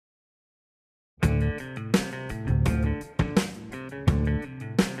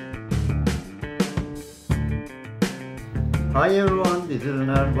Hi everyone, this is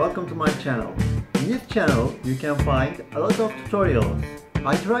Öner. Welcome to my channel. In this channel, you can find a lot of tutorials.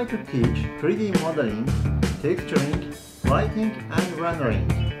 I try to teach 3D modeling, texturing, lighting and rendering.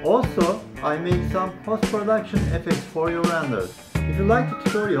 Also, I make some post-production effects for your renders. If you like the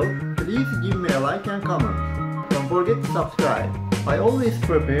tutorial, please give me a like and comment. Don't forget to subscribe. I always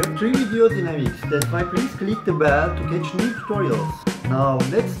prepare 3 videos in a week, that's why please click the bell to catch new tutorials. Now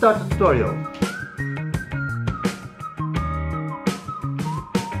let's start the tutorial.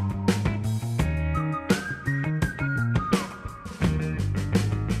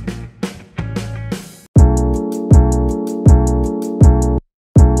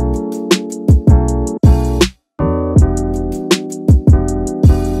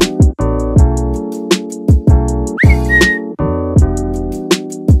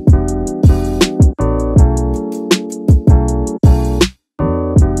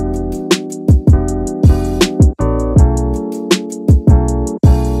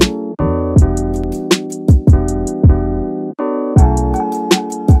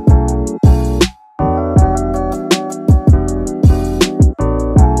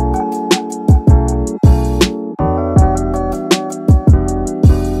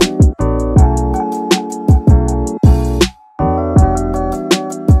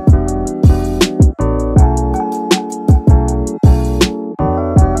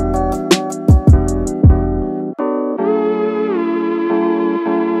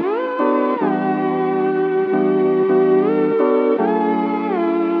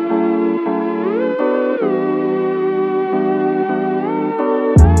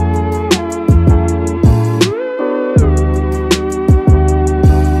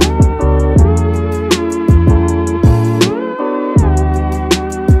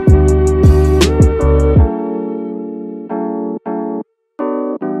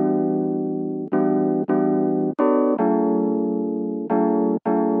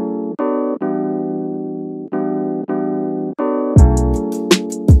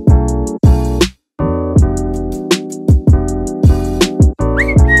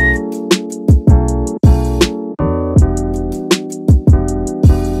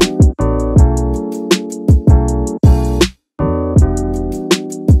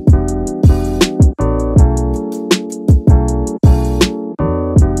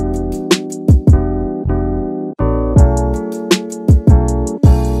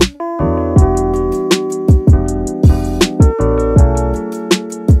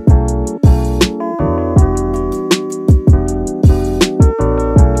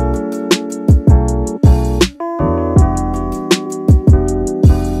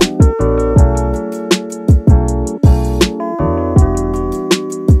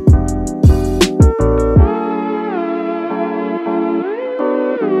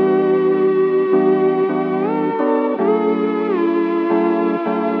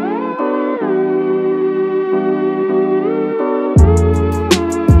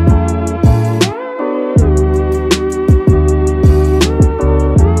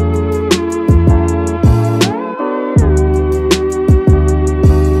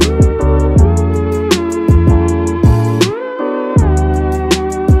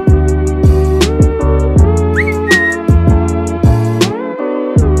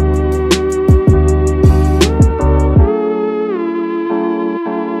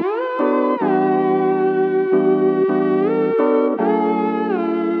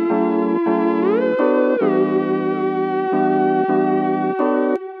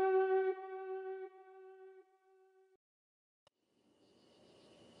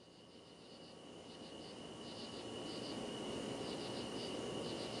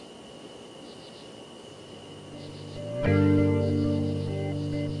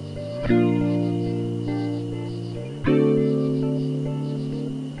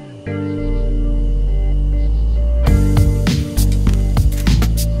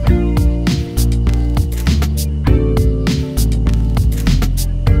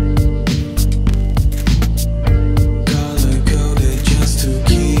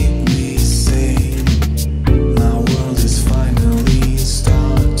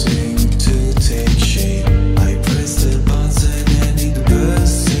 I press the button and it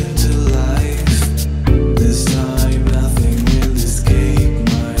bursts into life.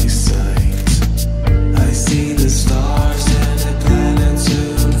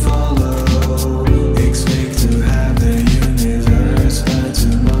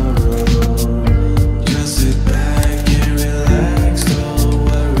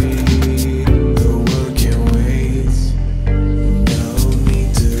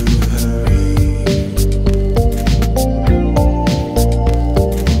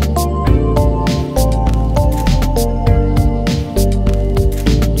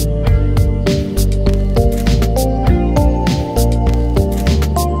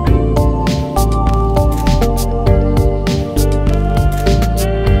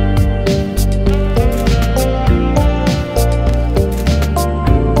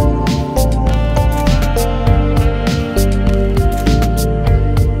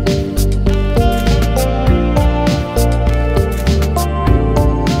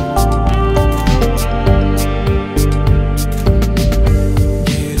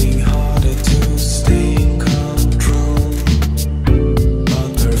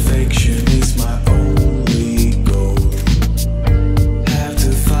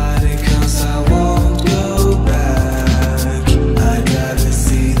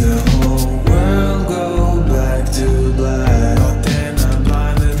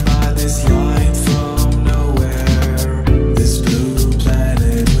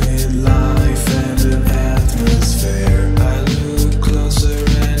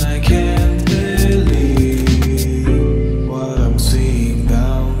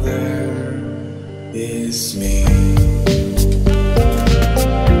 fits me.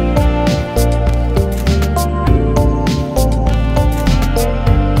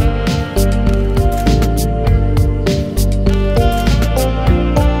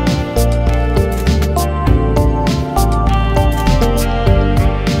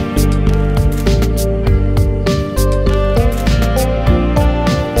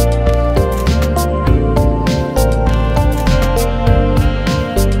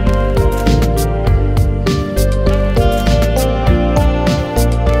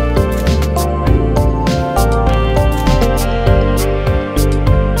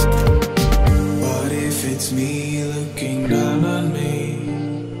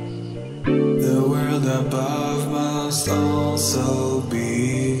 Above must also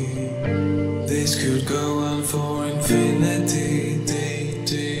be. This could go on for infinity.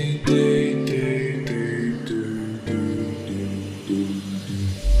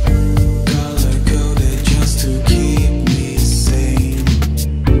 Color coded just to keep me sane.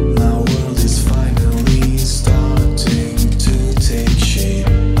 My world is finally starting to take shape.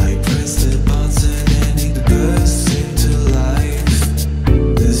 I press the button and it bursts into life.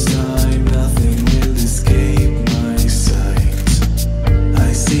 This time nothing will escape my sight.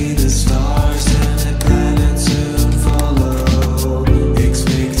 I see the stars and the planets soon follow.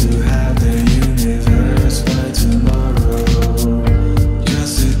 Expect to have the universe by tomorrow.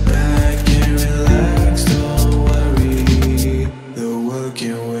 Just sit back and relax, don't worry. The world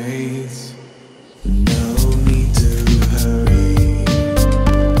can wait, no need to hurry.